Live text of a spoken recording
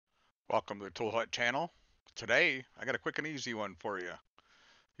Welcome to the Tool Hut channel. Today, I got a quick and easy one for you.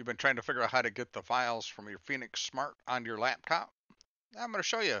 You've been trying to figure out how to get the files from your Phoenix Smart onto your laptop? I'm going to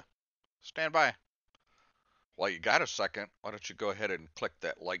show you. Stand by. While you got a second, why don't you go ahead and click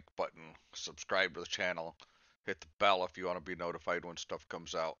that like button, subscribe to the channel, hit the bell if you want to be notified when stuff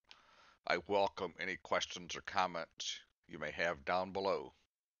comes out. I welcome any questions or comments you may have down below.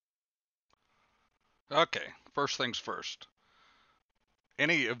 Okay, first things first.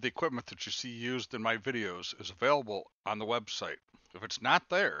 Any of the equipment that you see used in my videos is available on the website. If it's not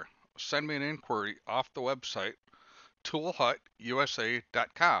there, send me an inquiry off the website,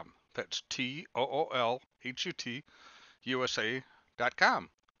 toolhutusa.com. That's TOOLHUT USA.com.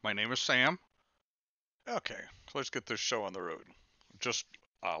 My name is Sam. Okay, so let's get this show on the road. Just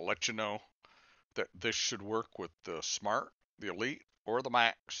let you know that this should work with the Smart, the Elite, or the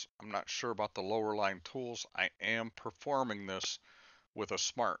Max. I'm not sure about the lower line tools. I am performing this with a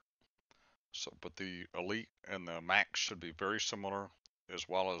Smart. So, but the Elite and the Max should be very similar, as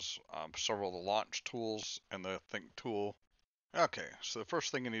well as several of the launch tools and the Think tool. Okay, so the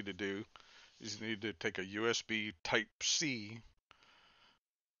first thing you need to do is you need to take a USB Type-C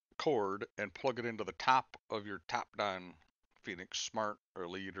cord and plug it into the top of your top-down Phoenix Smart or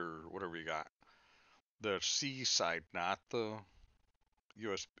Elite or whatever you got. The C side, not the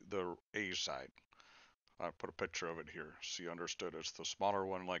the A side. I put a picture of it here so you understood. It's the smaller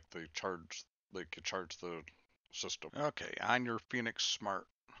one, like you charge the system. Okay, on your Phoenix Smart,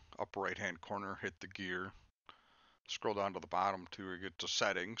 upper right hand corner, hit the gear. Scroll down to the bottom till you get to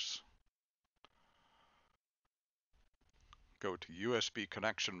settings. Go to USB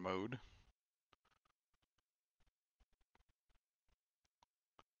connection mode.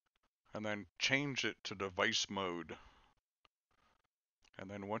 And then change it to device mode. And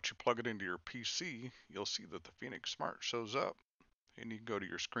then once you plug it into your PC, you'll see that the Phoenix Smart shows up. And you can go to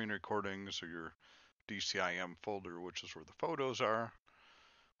your screen recordings or your DCIM folder, which is where the photos are.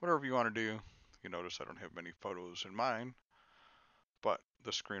 Whatever you want to do. You notice I don't have many photos in mine, but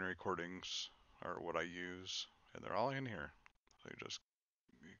the screen recordings are what I use, and they're all in here. So you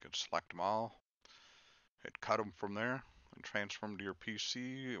can select them all, hit cut them from there, and transfer them to your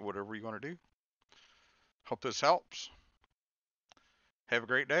PC, whatever you want to do. Hope this helps. Have a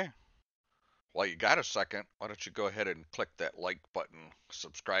great day. While you got a second, why don't you go ahead and click that like button,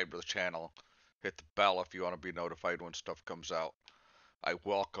 subscribe to the channel, hit the bell if you want to be notified when stuff comes out. I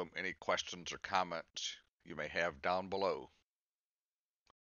welcome any questions or comments you may have down below.